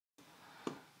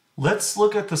Let's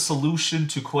look at the solution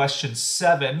to question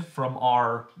 7 from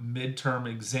our midterm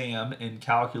exam in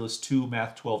Calculus 2,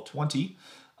 Math 1220.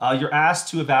 You're asked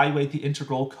to evaluate the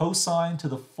integral cosine to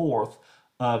the fourth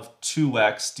of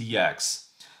 2x dx.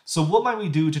 So what might we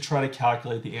do to try to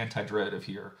calculate the antiderivative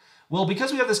here? Well,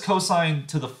 because we have this cosine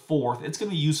to the fourth, it's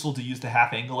going to be useful to use the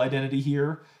half angle identity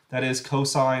here. That is,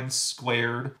 cosine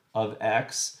squared of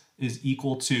x is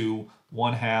equal to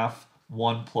 1/2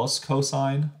 1 plus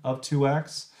cosine of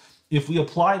 2x. If we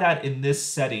apply that in this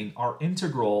setting, our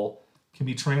integral can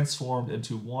be transformed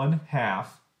into 1/2.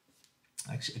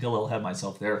 Actually, I got a little ahead of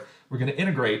myself there. We're going to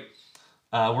integrate.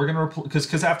 We're going to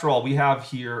because after all, we have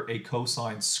here a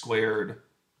cosine squared.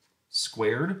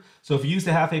 So if you use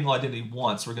the half angle identity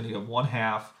once, we're going to get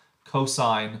 1/2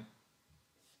 cosine.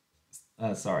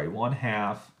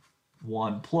 1/2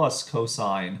 1 plus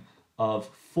cosine of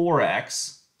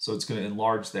 4x. So it's going to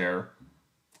enlarge there,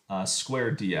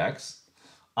 squared dx.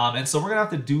 And so we're going to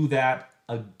have to do that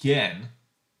again,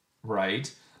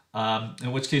 right?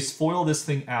 In which case, FOIL this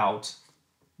thing out,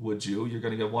 would you? You're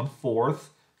going to get 1/4.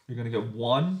 You're going to get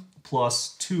 1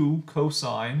 plus 2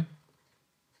 cosine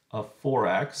of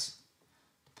 4x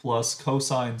plus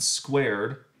cosine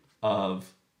squared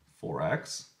of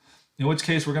 4x. In which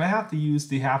case, we're going to have to use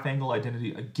the half angle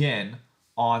identity again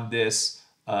on this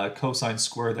cosine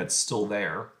square that's still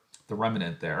there, the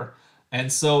remnant there.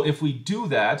 And so if we do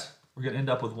that, we're going to end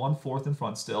up with 1/4 in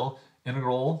front still.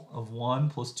 Integral of 1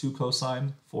 plus 2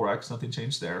 cosine 4x, nothing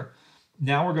changed there.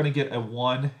 Now we're going to get a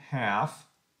 1/2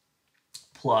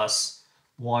 plus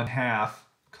 1/2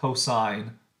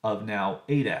 cosine of now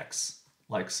 8x,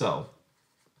 like so.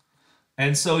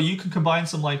 And so you can combine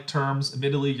some like terms.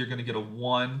 Admittedly, you're going to get a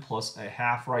 1 plus a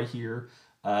half right here.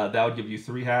 That would give you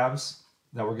 3/2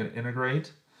 that we're going to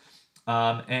integrate.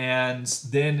 And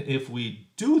then if we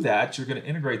do that, you're going to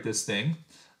integrate this thing.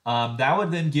 That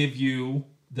would then give you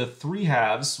the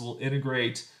 3/2 will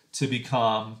integrate to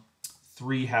become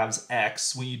 3/2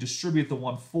 x. When you distribute the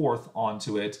 1/4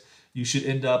 onto it, you should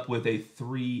end up with a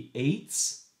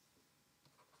 3/8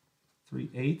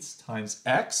 times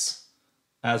x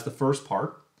as the first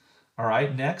part. All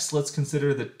right, next let's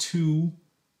consider the 2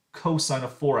 cosine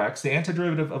of 4x. The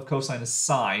antiderivative of cosine is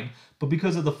sine, but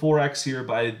because of the 4x here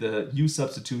by the u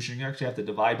substitution, you actually have to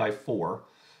divide by 4.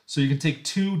 So you can take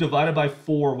 2 divided by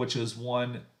 4, which is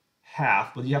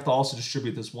 1/2, but you have to also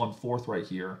distribute this 1/4 right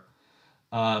here.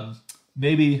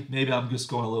 Maybe I'm just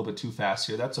going a little bit too fast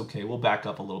here. That's okay. We'll back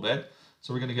up a little bit.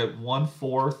 So we're going to get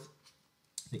 1/4,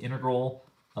 the integral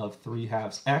of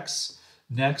 3/2 x.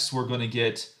 Next, we're going to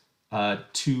get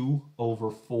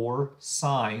 2/4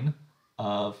 sine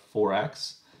of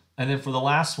 4x. And then for the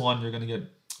last one, you're going to get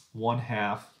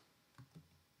 1/2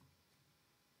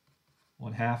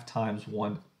 times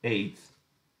 1/8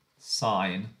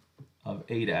 sine of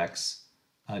 8x.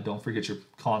 Don't forget your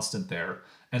constant there.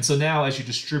 And so now as you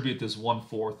distribute this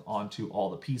 1/4 onto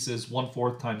all the pieces,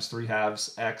 1/4 times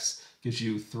 3/2 x gives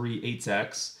you 3/8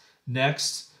 x.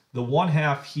 Next, the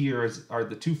 1/2 here or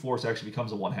the 2/4 actually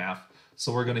becomes a 1/2.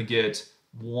 So we're going to get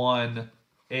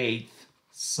 1/8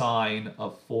 sine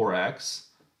of 4x,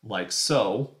 like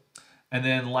so. And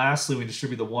then lastly, we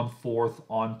distribute the 1/4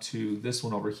 onto this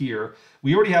one over here.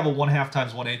 We already have a 1/2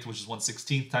 times 1/8, which is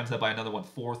 1/16. Times that by another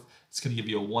 1/4. It's going to give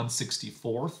you a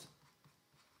 1/64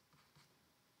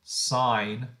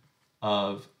 sine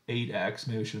of 8x.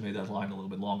 Maybe we should have made that line a little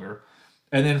bit longer.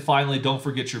 And then finally, don't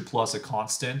forget your plus a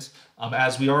constant.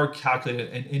 As we are calculating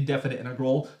an indefinite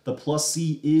integral, the plus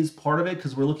c is part of it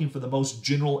because we're looking for the most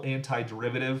general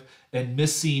antiderivative, and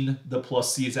missing the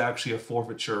plus c is actually a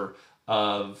forfeiture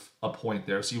of a point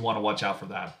there. So you want to watch out for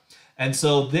that. And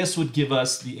so this would give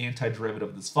us the antiderivative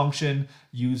of this function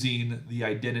using the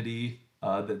identity,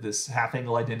 this half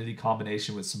angle identity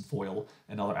combination with some FOIL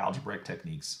and other algebraic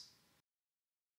techniques.